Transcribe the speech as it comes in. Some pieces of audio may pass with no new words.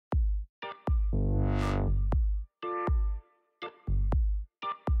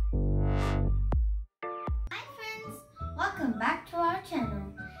our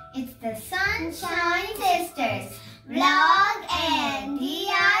channel. It's the Sunshine Sisters Vlog and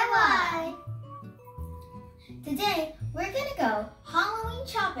DIY. Today we're gonna go Halloween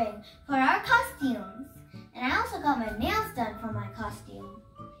shopping for our costumes. And I also got my nails done for my costume.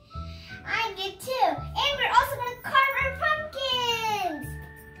 I did too. And we're also gonna carve our pumpkins.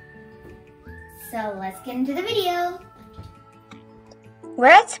 So let's get into the video. We're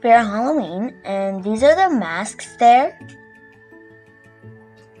at Spirit Halloween, and these are the masks there.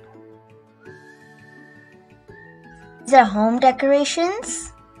 These are home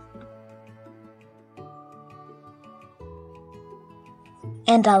decorations.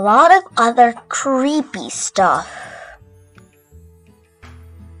 And a lot of other creepy stuff.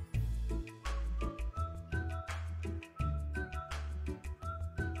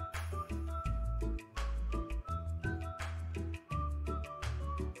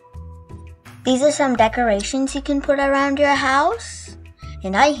 These are some decorations you can put around your house.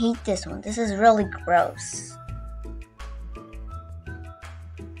 And I hate this one. This is really gross.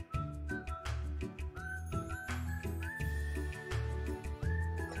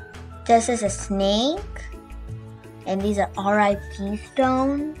 This is a snake. And these are RIP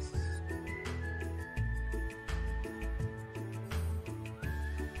stones.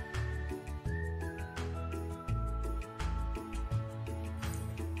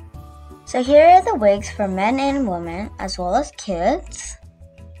 So here are the wigs for men and women, as well as kids.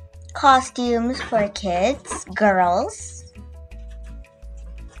 Costumes for kids, girls.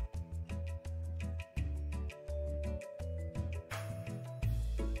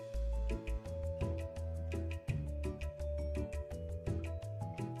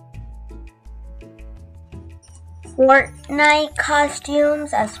 Fortnite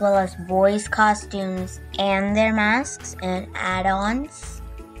costumes, as well as boys' costumes and their masks and add-ons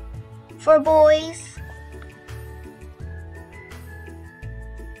for boys.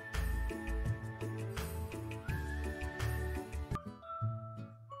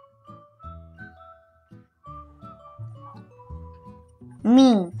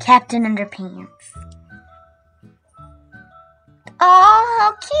 Me, Captain Underpants. Oh,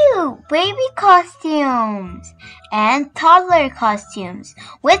 how cute! Baby costumes and toddler costumes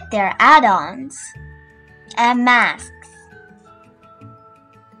with their add-ons and masks.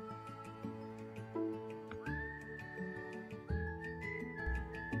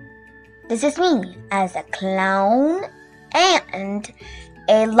 This is me as a clown and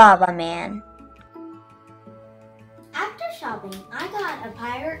a lava man. After shopping, I got a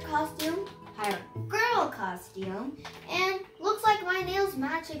pirate costume, pirate girl costume, and looks like my nails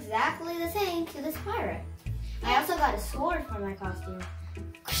match exactly the same to this pirate. I also got a sword for my costume.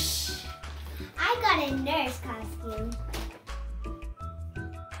 I got a nurse costume.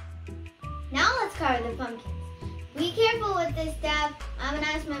 Now let's carve the pumpkins. Be careful with this, Dad. I'm gonna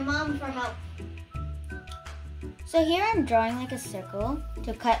ask my mom for help. So here I'm drawing like a circle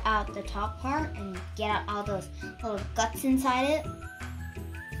to cut out the top part and get out all those little guts inside it.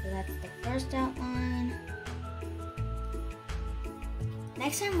 So that's the first outline.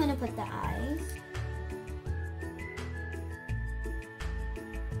 Next I'm gonna put the eyes.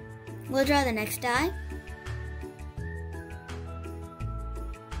 We'll draw the next eye.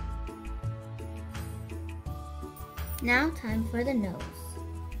 Now time for the nose.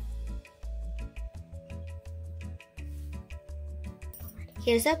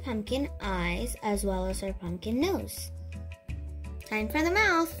 Here's our pumpkin eyes as well as our pumpkin nose. Time for the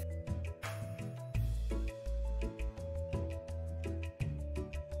mouth.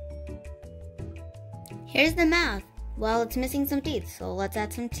 Here's the mouth. Well, it's missing some teeth, so let's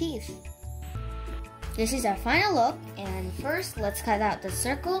add some teeth. This is our final look, and first let's cut out the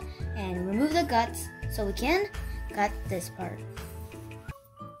circle and remove the guts so we can cut this part.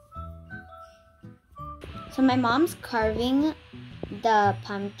 So my mom's carving the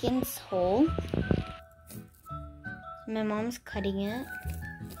pumpkin's hole. My mom's cutting it.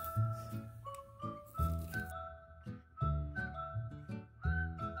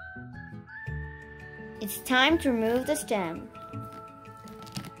 It's time to remove the stem.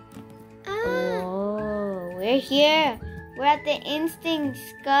 Oh, we're here. We're at the instincts,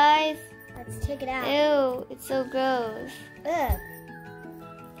 guys. Let's take it out. Ew, it's so gross. Ugh.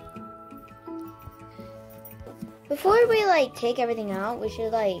 Before we take everything out, we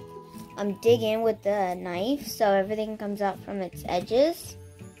should dig in with the knife so everything comes out from its edges,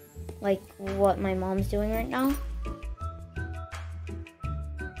 like what my mom's doing right now.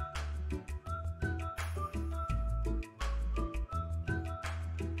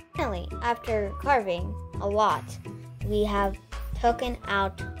 Finally, after carving a lot, we have taken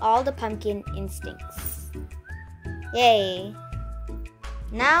out all the pumpkin instincts. Yay!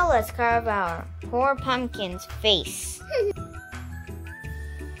 Now let's carve our poor pumpkin's face.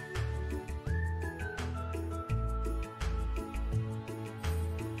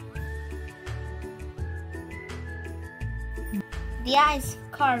 The eye's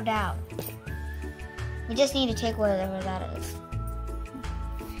carved out. We just need to take whatever that is.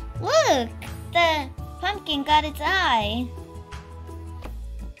 Look! The pumpkin got its eye.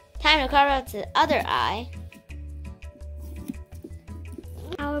 Time to carve out the other eye.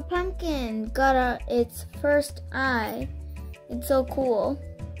 Our pumpkin got its first eye. It's so cool.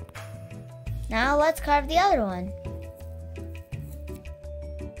 Now let's carve the other one.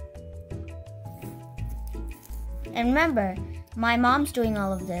 And remember, my mom's doing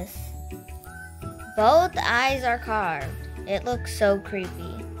all of this. Both eyes are carved. It looks so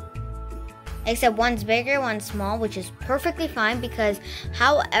creepy. Except one's bigger, one's small, which is perfectly fine because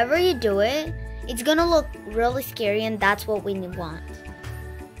however you do it, it's gonna look really scary and that's what we want.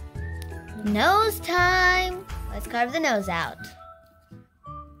 Nose time! Let's carve the nose out.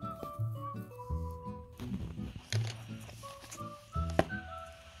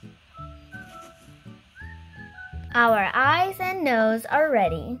 Our eyes and nose are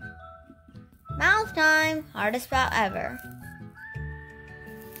ready. Mouth time! Hardest part ever.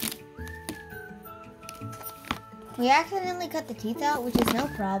 We accidentally cut the teeth out, which is no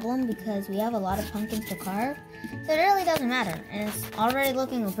problem because we have a lot of pumpkins to carve, so it really doesn't matter, and it's already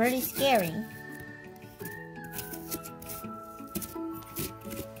looking pretty scary.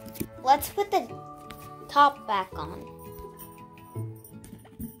 Let's put the top back on.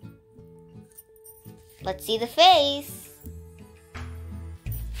 Let's see the face.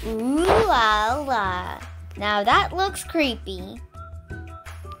 Ooh la la. Now that looks creepy.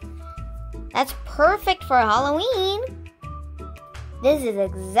 That's perfect for Halloween. This is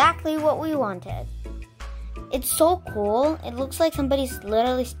exactly what we wanted. It's so cool. It looks like somebody's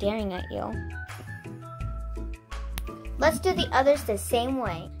literally staring at you. Let's do the others the same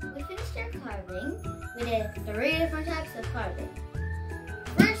way. We finished our carving. We did 3 different types of carving.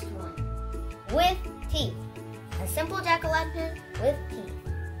 First one, with teeth. A simple jack-o'-lantern with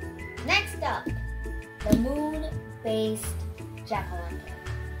teeth. Next up, the moon-based jack-o'-lantern.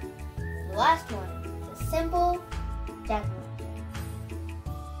 The last one is a simple jack-o'-lantern.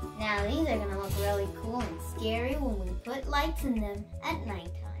 Now these are gonna look really cool and scary when we put lights in them at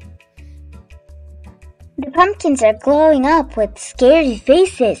nighttime. The pumpkins are glowing up with scary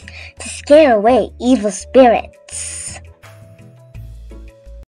faces to scare away evil spirits.